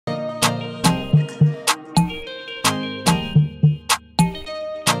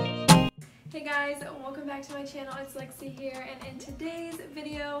guys, welcome back to my channel. It's Lexi here, and in today's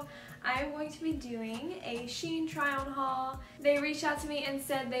video I am going to be doing a Shein try on haul. They reached out to me and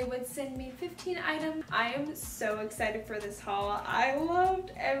said they would send me 15 items. I am so excited for this haul. I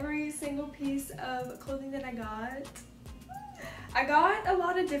loved every single piece of clothing that I got. I got a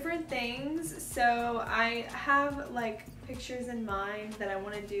lot of different things, so I have like pictures in mind that I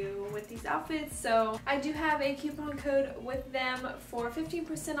want to do with these outfits. So I do have a coupon code with them for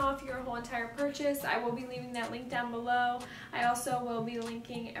 15% off your whole entire purchase. I will be leaving that link down below. I also will be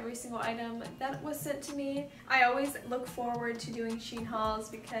linking every single item that was sent to me. I always look forward to doing Shein hauls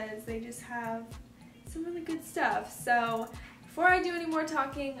because they just have some really good stuff. So before I do any more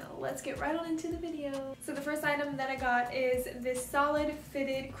talking, let's get right on into the video. So the first item that I got is this solid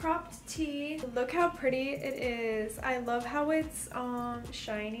fitted cropped tee. Look how pretty it is. I love how it's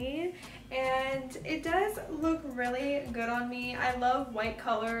shiny, and it does look really good on me. I love white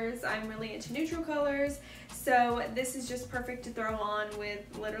colors. I'm really into neutral colors, so this is just perfect to throw on with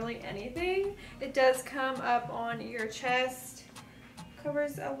literally anything. It does come up on your chest,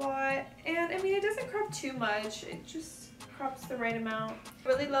 covers a lot, and I mean it doesn't crop too much. It just crops the right amount.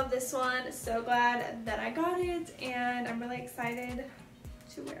 Really love this one. So glad that I got it, and I'm really excited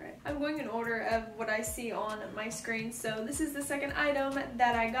to wear it. I'm going in order of what I see on my screen. So this is the second item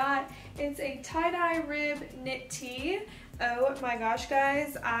that I got. It's a tie-dye rib knit tee. Oh my gosh,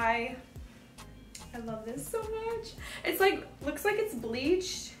 guys, I love this so much. It's like, looks like it's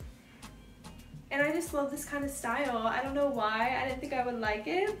bleached, and I just love this kind of style. I don't know why. I didn't think I would like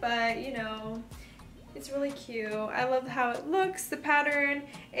it, but you know, it's really cute. I love how it looks, the pattern.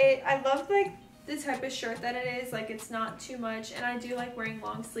 I love like the type of shirt that it is. Like, it's not too much, and I do like wearing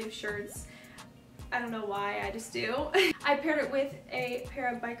long sleeve shirts. I don't know why, I just do. I paired it with a pair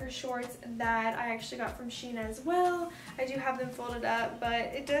of biker shorts that I actually got from Shein as well. I do have them folded up,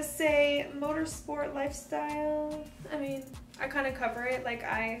 but it does say motorsport lifestyle. I mean, I kind of cover it, like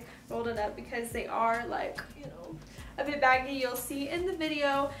I rolled it up because they are like, you know, a bit baggy. You'll see in the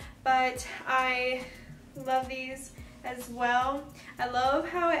video, but I love these as well. I love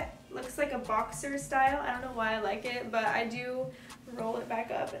how it looks like a boxer style. I don't know why I like it, but I do roll it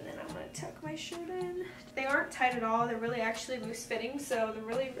back up, and then I'm gonna tuck my shirt in. They aren't tight at all. They're really actually loose fitting, so they're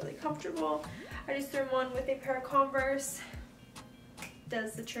really comfortable. I just threw them on with a pair of Converse.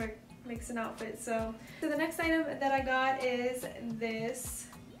 Does the trick, makes an outfit. So the next item that I got is this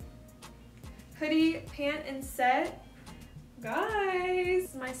hoodie pant and set. Guys, this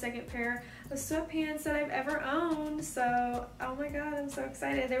is my second pair of sweatpants that I've ever owned, so oh my god, I'm so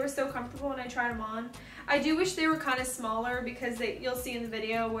excited. They were so comfortable when I tried them on. I do wish they were kind of smaller because you'll see in the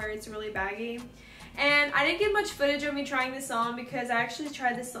video where it's really baggy. And I didn't get much footage of me trying this on because I actually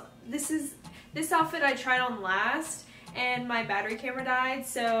tried this on. This outfit I tried on last, and my battery camera died,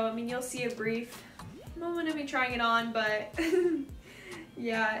 so I mean you'll see a brief moment of me trying it on, but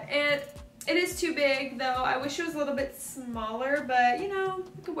yeah, and it is too big though. I wish it was a little bit smaller, but you know,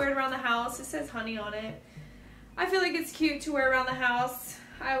 I could wear it around the house. It says honey on it. I feel like it's cute to wear around the house.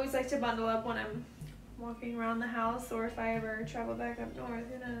 I always like to bundle up when I'm walking around the house, or if I ever travel back up north,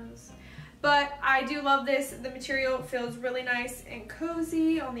 who knows. But I do love this. The material feels really nice and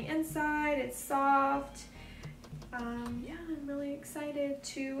cozy on the inside. It's soft. Yeah, I'm really excited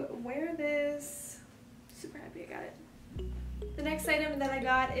to wear this. Super happy I got it. The next item that I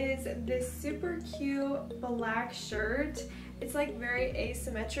got is this super cute black shirt. It's like very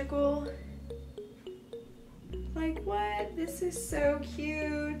asymmetrical. Like, what? This is so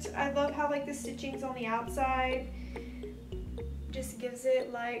cute. I love how like the stitching's on the outside. Just gives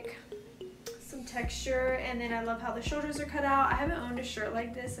it like some texture, and then I love how the shoulders are cut out. I haven't owned a shirt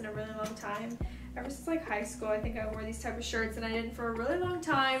like this in a really long time. Ever since like high school, I think I wore these type of shirts, and I didn't for a really long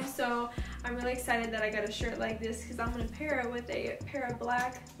time, so I'm really excited that I got a shirt like this because I'm going to pair it with a pair of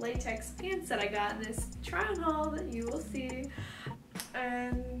black latex pants that I got in this try on haul that you will see.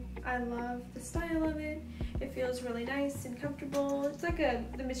 And I love the style of it. It feels really nice and comfortable. It's like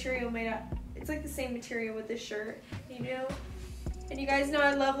the material made out, it's like the same material with this shirt, you know, and you guys know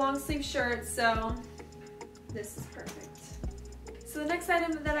I love long sleeve shirts, so this is perfect. So the next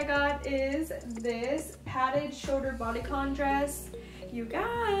item that I got is this padded shoulder bodycon dress. You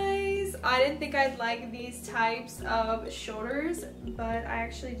guys, I didn't think I'd like these types of shoulders, but I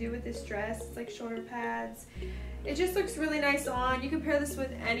actually do with this dress. It's like shoulder pads. It just looks really nice on. You can pair this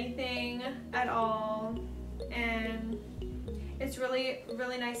with anything at all, and it's really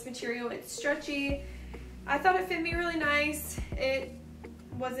nice material. It's stretchy. I thought it fit me really nice. It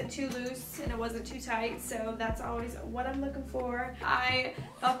wasn't too loose and it wasn't too tight, so that's always what I'm looking for. I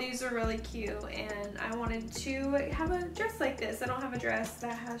thought these were really cute and I wanted to have a dress like this. I don't have a dress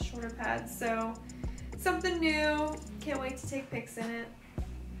that has shoulder pads, so something new. Can't wait to take pics in it.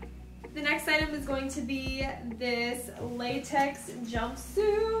 The next item is going to be this latex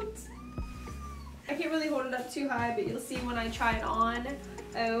jumpsuit. I can't really hold it up too high, but you'll see when I try it on.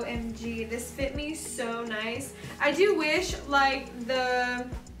 OMG, this fit me so nice. I do wish like the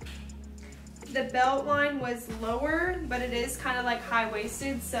belt line was lower, but it is kind of like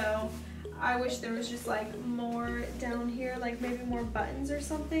high-waisted, so I wish there was just like more down here, like maybe more buttons or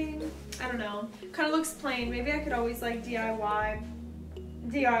something. I don't know. Kind of looks plain. Maybe I could always like DIY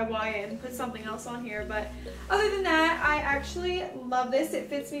and put something else on here, but other than that, I actually love this. It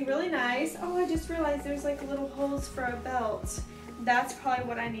fits me really nice. Oh, I just realized there's like little holes for a belt. That's probably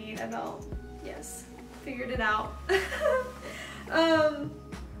what I need, a belt. Yes, figured it out.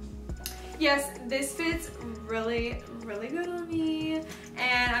 Yes, this fits really good on me,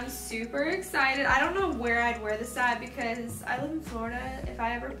 and I'm super excited. I don't know where I'd wear this at because I live in Florida. If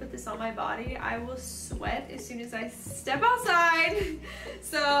I ever put this on my body, I will sweat as soon as I step outside.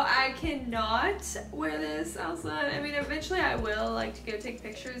 So I cannot wear this outside. I mean, eventually I will, like, to go take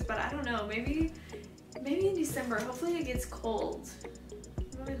pictures, but I don't know, maybe in December. Hopefully it gets cold.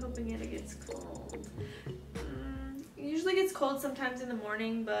 I'm really hoping it gets cold. It usually gets cold sometimes in the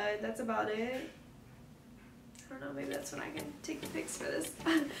morning, but that's about it. I don't know, maybe that's when I can take the pics for this.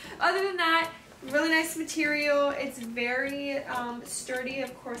 Other than that, really nice material. It's very sturdy,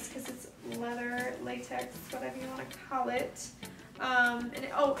 of course, because it's leather, latex, whatever you want to call it. And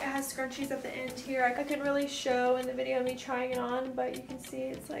it has scrunchies at the end here. I couldn't really show in the video of me trying it on, but you can see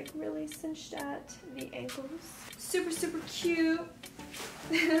it's like really cinched at the ankles. Super cute.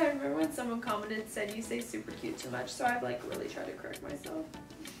 I remember when someone commented, said you say super cute too much, so I've like really tried to correct myself.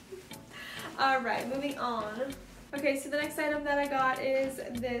 Alright, moving on. Okay, so the next item that I got is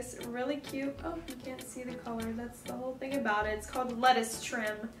this really cute, oh, you can't see the color, that's the whole thing about it. It's called lettuce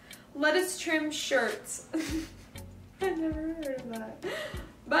trim. Lettuce trim shirts. I've never heard of that.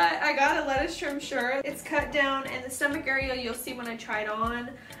 But I got a lettuce trim shirt. It's cut down in the stomach area, you'll see when I try it on.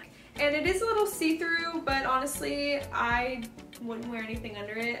 And it is a little see-through, but honestly, I wouldn't wear anything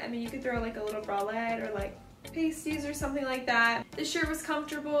under it. I mean, you could throw like a little bralette or like pasties or something like that. The shirt was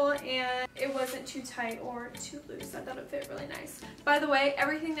comfortable and it wasn't too tight or too loose. I thought it fit really nice. By the way,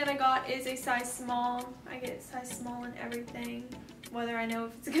 everything that I got is a size small. I get size small in everything, whether I know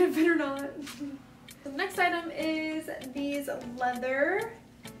if it's gonna fit or not. The next item is these leather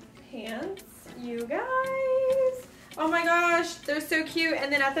pants, you guys. Oh my gosh, they're so cute.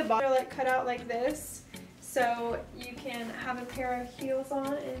 And then at the bottom, they're like cut out like this, so you can have a pair of heels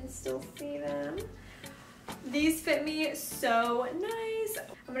on and still see them. These fit me so nice.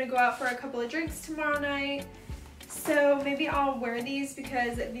 I'm gonna go out for a couple of drinks tomorrow night, so maybe I'll wear these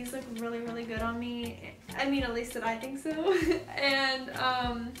because these look really good on me. I mean, at least that I think so. And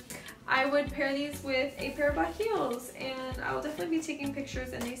I would pair these with a pair of black heels, and I will definitely be taking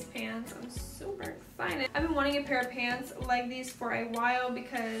pictures in these pants. I'm super excited. I've been wanting a pair of pants like these for a while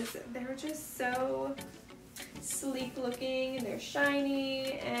because they're just so sleek looking and they're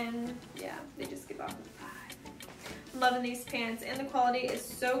shiny, and yeah, they just give off the vibe. I'm loving these pants and the quality is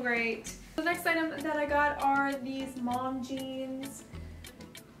so great. The next item that I got are these mom jeans.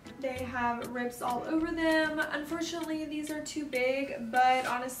 They have rips all over them. Unfortunately, these are too big, but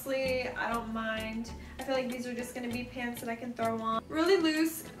honestly, I don't mind. I feel like these are just gonna be pants that I can throw on. Really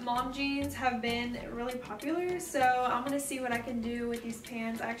loose mom jeans have been really popular, so I'm gonna see what I can do with these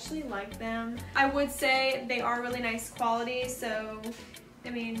pants. I actually like them. I would say they are really nice quality, so,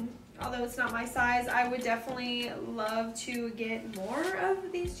 I mean, although it's not my size, I would definitely love to get more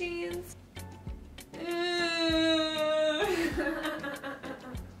of these jeans.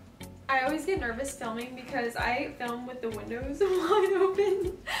 I always get nervous filming because I film with the windows wide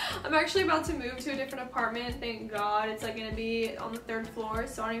open. I'm actually about to move to a different apartment, thank God. It's like gonna be on the 3rd floor,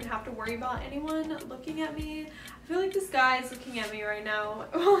 so I don't even have to worry about anyone looking at me. I feel like this guy is looking at me right now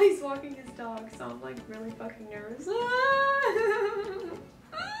while he's walking his dog, so I'm like really fucking nervous.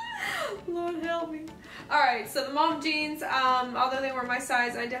 Lord help me. Alright, so the mom jeans, although they were my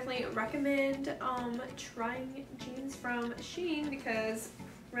size, I definitely recommend trying jeans from Shein because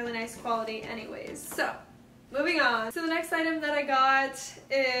really nice quality anyways. So, moving on. So the next item that I got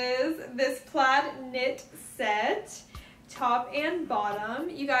is this plaid knit set, top and bottom.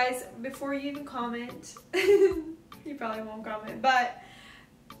 You guys, before you even comment, you probably won't comment, but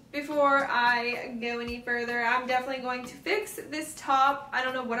before I go any further, I'm definitely going to fix this top. I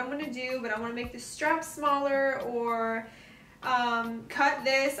don't know what I'm going to do, but I want to make the strap smaller, or cut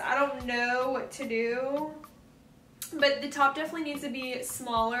this. I don't know what to do, but the top definitely needs to be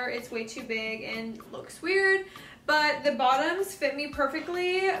smaller. It's way too big and looks weird, but the bottoms fit me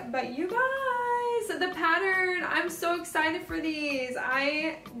perfectly. But you guys, the pattern, I'm so excited for these.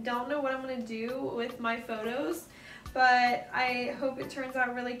 I don't know what I'm gonna do with my photos, but I hope it turns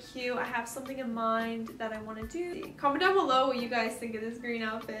out really cute. I have something in mind that I want to do. Comment down below what you guys think of this green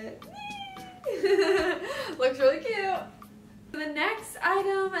outfit. Looks really cute. The next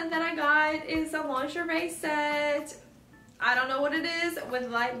item that I got is a lingerie set. I don't know what it is with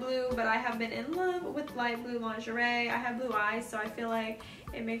light blue, but I have been in love with light blue lingerie. I have blue eyes, so I feel like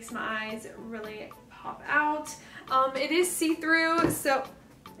it makes my eyes really pop out. It is see-through, so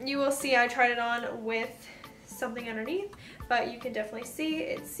you will see I tried it on with something underneath, but you can definitely see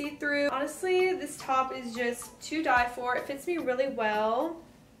it's see-through. Honestly, this top is just to die for. It fits me really well.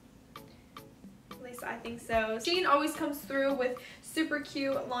 At least I think so. Shein always comes through with super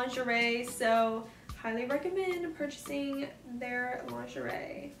cute lingerie, so highly recommend purchasing their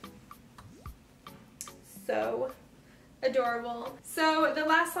lingerie. So adorable. So the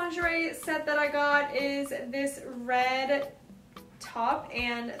last lingerie set that I got is this red top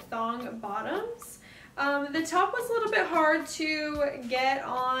and thong bottoms. The top was a little bit hard to get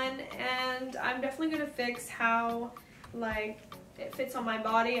on, and I'm definitely going to fix how like it fits on my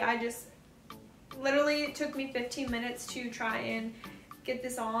body. Literally it took me 15 minutes to try and get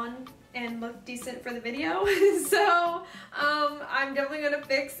this on and look decent for the video. So I'm definitely going to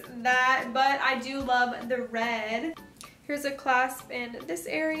fix that, but I do love the red. Here's a clasp in this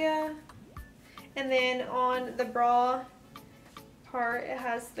area, and then on the bra part it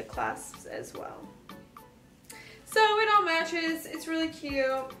has the clasps as well. So it all matches. It's really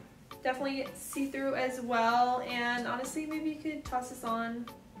cute. Definitely see-through as well. And honestly, maybe you could toss this on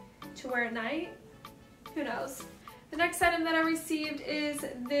to wear at night. Who knows? The next item that I received is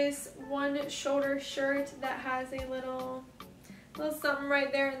this one shoulder shirt that has a little something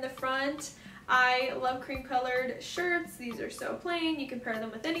right there in the front. I love cream colored shirts. These are so plain. You can pair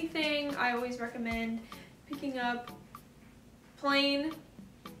them with anything. I always recommend picking up plain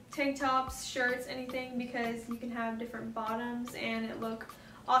tank tops, shirts, anything, because you can have different bottoms and it look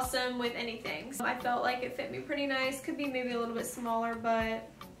awesome with anything. So I felt like it fit me pretty nice. Could be maybe a little bit smaller, but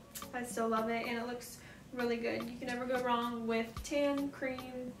I still love it and it looks really good. You can never go wrong with tan,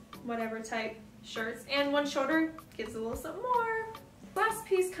 cream, whatever type shirts. And one shoulder gives a little something more. Last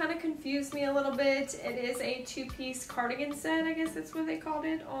piece kind of confused me a little bit. It is a two-piece cardigan set. I guess that's what they called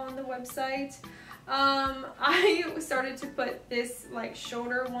it on the website. I started to put this like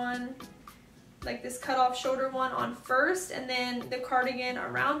shoulder one, like this cut off shoulder one on first, and then the cardigan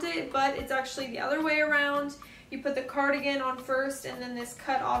around it, but it's actually the other way around. You put the cardigan on first and then this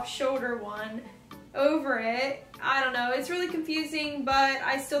cut off shoulder one over it. I don't know, it's really confusing, but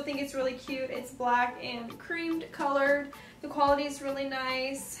I still think it's really cute. It's black and creamed colored. The quality is really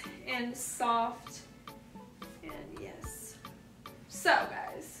nice and soft, and yes. So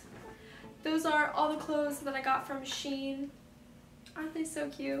guys, those are all the clothes that I got from Shein. Aren't they so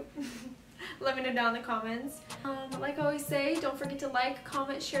cute? Let me know down in the comments. Like I always say, don't forget to like,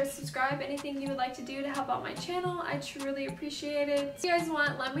 comment, share, subscribe. Anything you would like to do to help out my channel, I truly appreciate it. If you guys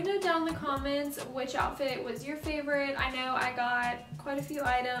want, let me know down in the comments which outfit was your favorite. I know I got quite a few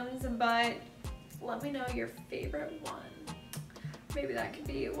items, but let me know your favorite one. Maybe that could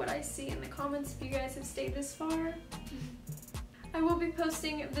be what I see in the comments if you guys have stayed this far. I will be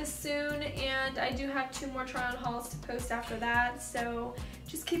posting this soon, and I do have 2 more try on hauls to post after that, so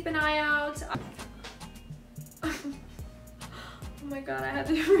just keep an eye out. Oh my god, I had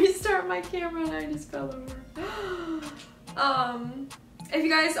to restart my camera and I just fell over. If you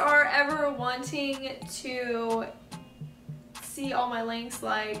guys are ever wanting to see all my links,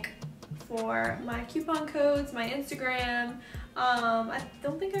 like for my coupon codes, my Instagram, I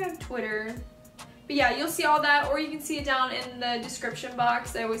don't think I have Twitter. But yeah, you'll see all that, or you can see it down in the description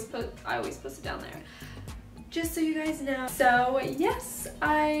box. I always post it down there, just so you guys know. So yes,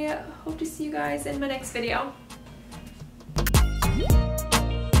 I hope to see you guys in my next video.